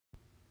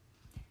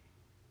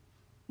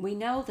we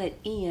know that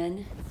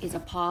n is a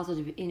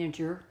positive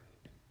integer,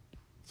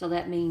 so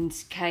that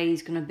means k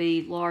is going to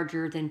be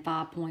larger than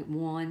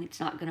 5.1. It's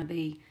going to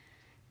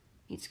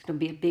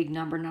be a big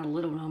number, not a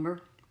little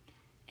number.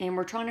 And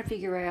we're trying to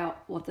figure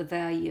out what the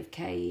value of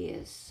k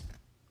is.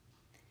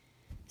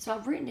 So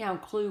I've written down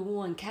clue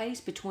 1. K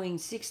is between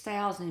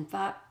 6,000 and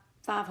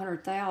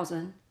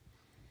 500,000.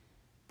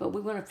 But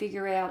we want to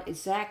figure out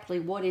exactly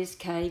what is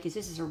k, because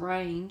this is a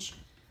range.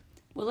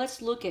 Well,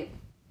 let's look at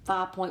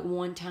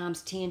 5.1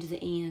 times 10 to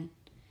the n.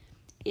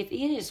 If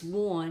n is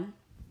 1,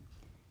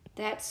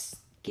 that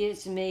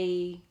gives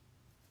me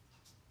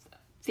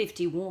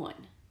 51.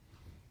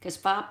 Because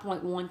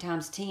 5.1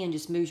 times 10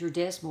 just moves your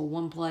decimal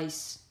one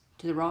place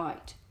to the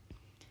right.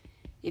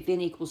 If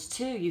n equals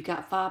 2, you've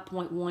got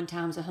 5.1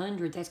 times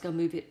 100. That's going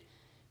to move it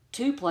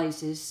 2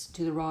 places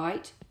to the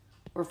right,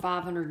 or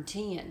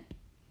 510.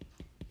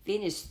 If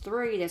n is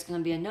 3, that's going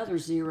to be another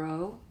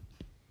 0.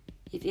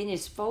 If n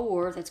is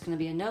 4, that's going to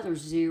be another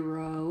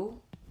 0.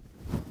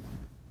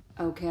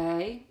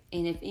 Okay.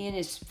 And if n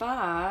is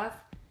 5,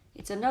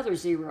 it's another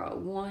 0.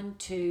 1,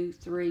 2,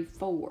 3,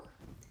 4.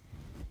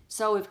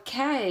 So if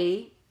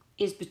k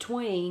is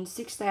between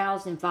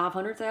 6,000 and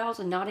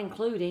 500,000, not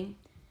including,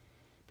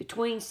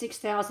 between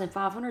 6,000 and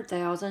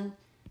 500,000,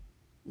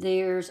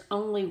 there's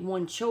only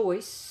one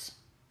choice.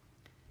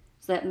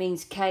 So that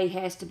means k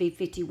has to be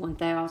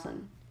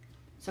 51,000.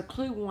 So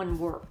clue 1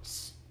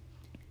 works.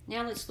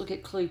 Now let's look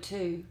at clue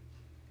 2.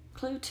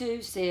 Clue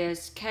 2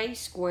 says k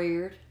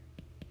squared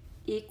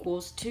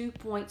equals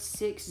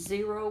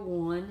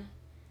 2.601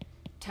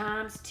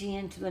 times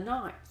 10 to the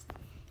 9th.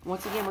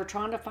 Once again, we're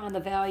trying to find the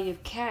value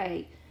of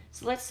k.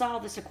 So let's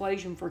solve this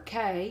equation for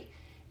k,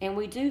 and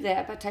we do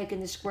that by taking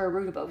the square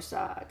root of both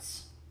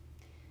sides.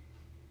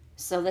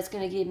 So that's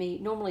going to give me,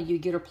 normally you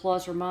get a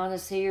plus or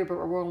minus here, but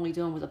we're only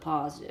doing with a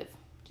positive.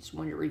 Just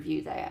wanted to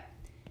review that.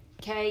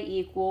 K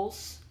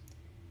equals,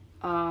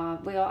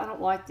 well, I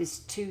don't like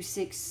this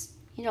 26,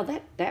 you know,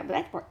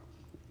 that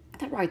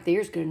right there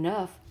is good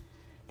enough.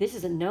 This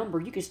is a number.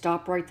 You can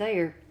stop right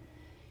there.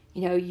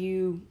 You know,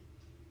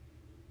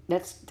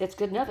 that's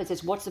good enough. It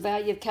says, what's the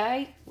value of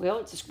k? Well,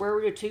 it's the square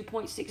root of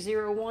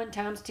 2.601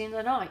 times 10 to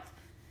the 9th.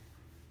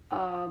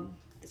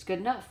 That's good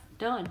enough.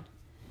 Done.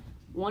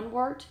 1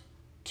 worked,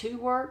 2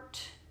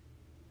 worked,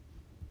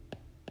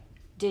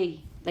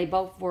 D. They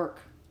both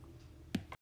work.